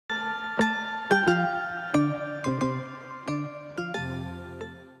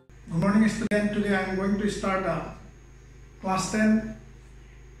student, today I am going to start class 10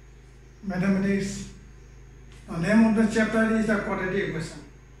 mathematics. The name of the chapter is the quadratic equation.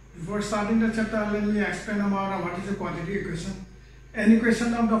 Before starting the chapter, let me explain about what is a quadratic equation. Any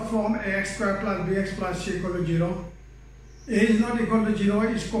equation of the form ax squared plus bx plus c equal to 0. A is not equal to 0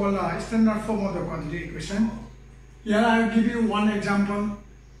 is called a standard form of the quadratic equation. Here I will give you one example.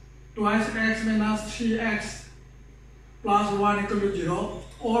 Twice x minus 3x plus 1 equal to 0,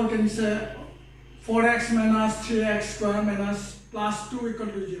 or can say 4x minus 3x square minus plus 2 equal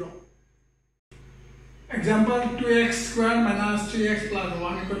to 0. Example 2x square minus 3x plus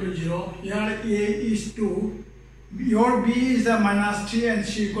 1 equal to 0. Here a is 2, your b is the minus 3 and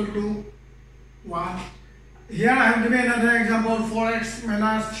c equal to 1. Here I have given another example 4x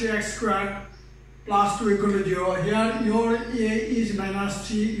minus 3x square plus 2 equal to 0. Here your a is minus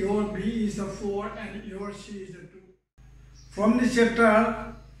 3, your b is the 4 and your c is the 2. From this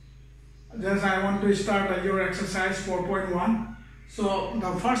chapter, just I want to start your exercise 4.1. So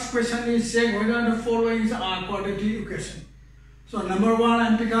the first question is check whether the following are quadratic equation. So number 1,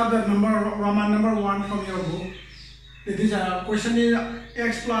 I pick up the Roman number 1 from your book. This question is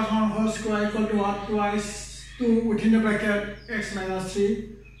x plus 1 whole square equal to what? Twice 2 within the bracket x minus 3.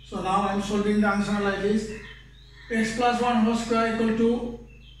 So now I am solving the answer like this. X plus 1 whole square equal to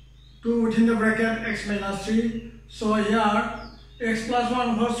 2 within the bracket x minus 3. So here x plus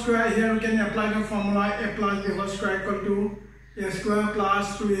 1 whole square, here we can apply the formula a plus b whole square equal to a square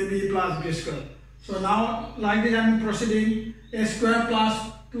plus 2ab plus b square. So now like this I am proceeding. A square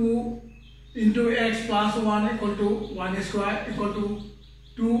plus 2 into x plus 1 equal to 1 square equal to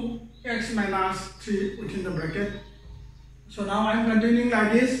 2x minus 3 within the bracket. So now I am continuing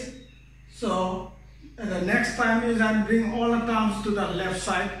like this. So the next time is I am bring all the terms to the left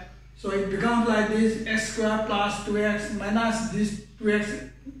side. So it becomes like this, x square plus 2x minus this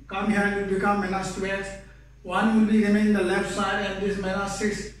 2x come here and it will become minus 2x. 1 will be remain in the left side and this minus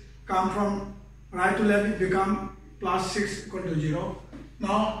 6 come from right to left, it become plus 6 equal to 0.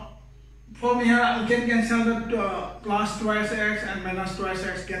 Now from here I can cancel the plus twice x and minus twice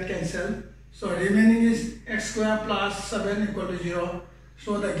x get cancelled. So remaining is x square plus 7 equal to 0.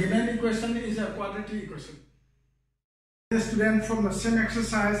 So the given equation is a quadratic equation. Student, from the same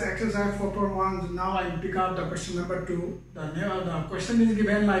exercise 4.1, now I pick up the question number 2. The question is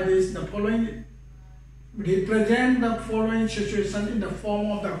given like this. The following represent the following situation in the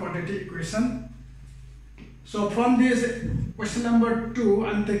form of the quadratic equation. So from this question number 2, I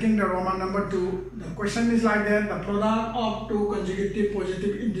am taking the Roman number 2. The question is like that. The product of two consecutive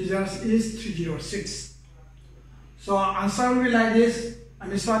positive integers is 306. So answer will be like this. I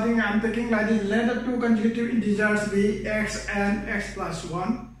am taking like this. Let the two consecutive integers be x and x plus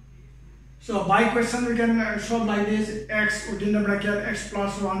 1. So by question we can solve like this. X within the bracket x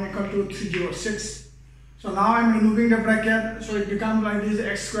plus 1 equal to 306. So now I am removing the bracket. So it becomes like this,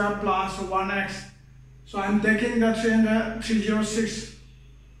 x square plus 1x. So I am taking the 306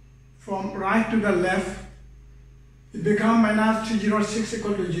 from right to the left. It becomes minus 306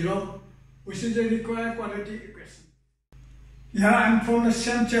 equal to 0, which is the required quadratic equation. Here I am from the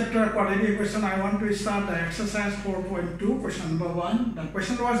same chapter quadratic equation. I want to start the exercise 4.2, question number 1. The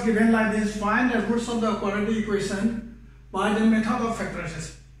question was given like this. Find the roots of the quadratic equation by the method of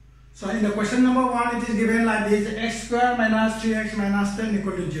factorization. So in the question number 1 it is given like this. X square minus 3x minus 10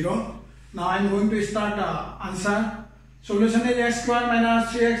 equal to 0. Now I am going to start the answer. Solution is x square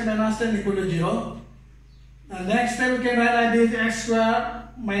minus 3x minus 10 equal to 0. The next step we can write like this. X square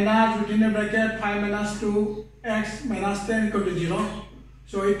minus within the bracket 5 minus 2x minus 10 equal to 0.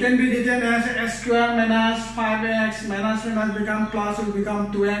 So it can be written as x square minus 5x minus become plus will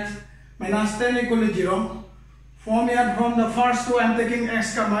become 2x minus 10 equal to 0. From here, from the first two I am taking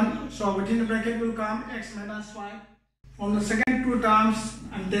x common. So within the bracket will come x minus 5. From the second two terms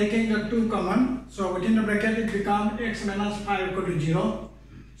I am taking the 2 common. So within the bracket it becomes x minus 5 equal to 0.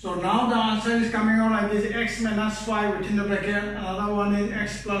 So now the answer is coming out like this. X minus 5 within the bracket. Another one is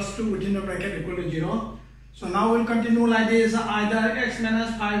x plus 2 within the bracket equal to 0. So now we'll continue like this. Either x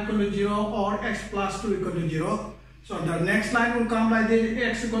minus 5 equal to 0 or x plus 2 equal to 0. So the next line will come like this.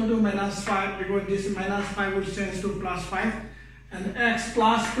 X equal to minus 5 because this minus 5 will change to plus 5. And x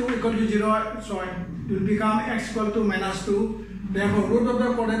plus 2 equal to 0. So it will become x equal to minus 2. Therefore root of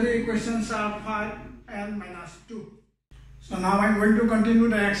the quadratic equations are 5 and minus 2. So now I am going to continue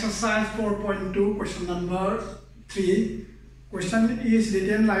the exercise 4.2, question number 3. Question is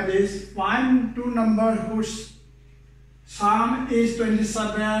written like this. Find two numbers whose sum is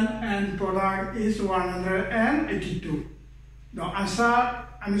 27 and product is 182. The answer,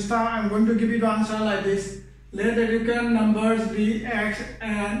 I am going to give you the answer like this. Let the recurrent numbers be x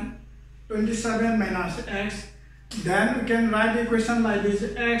and 27 minus x. Then we can write the equation like this: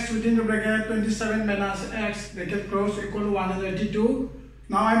 x within the bracket 27 minus x bracket close equal to 182.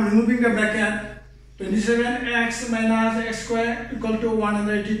 Now I am removing the bracket. 27x minus x square equal to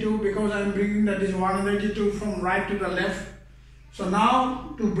 182 because I am bringing that is 182 from right to the left. So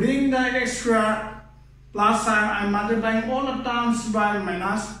now to bring the x square plus sign, I am multiplying all the terms by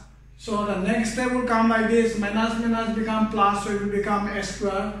minus. So the next step will come like this: minus minus become plus, so it will become x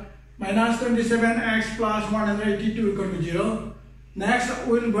square minus 27x plus 182 equal to 0. Next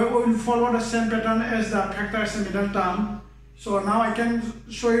we will follow the same pattern as the factor as the middle term. So now I can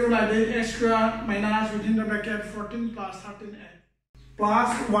show you like this: x square minus within the bracket 14 plus 13x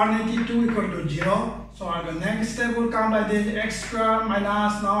plus 182 equal to 0. So the next step will come like this: x square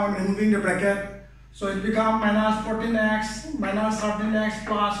minus, now I am removing the bracket, so it becomes minus 14x minus 13x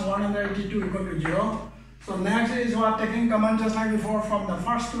plus 182 equal to 0. So next is what taking common just like before. From the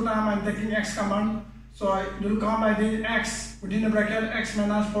first two times I am taking x common, so it will come like this: x within the bracket x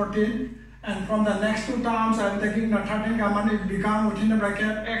minus 14. And from the next two terms, I am taking the 13 common, it becomes within the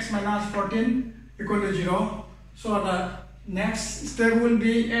bracket x minus 14 equal to 0. So the next step will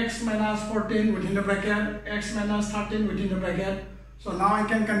be x minus 14 within the bracket, x minus 13 within the bracket. So now I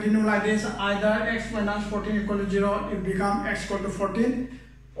can continue like this: either x minus 14 equal to 0, it becomes x equal to 14,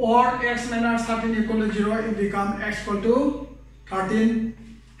 or x minus 13 equal to 0, it becomes x equal to 13.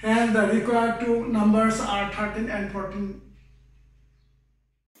 Hence the required two numbers are 13 and 14.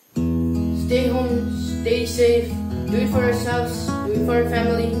 Stay home, stay safe, do it for yourselves, do it for your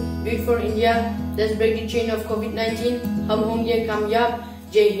family, do it for India. Let's break the chain of COVID-19. Hum honge kamyab.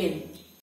 Jai Hind.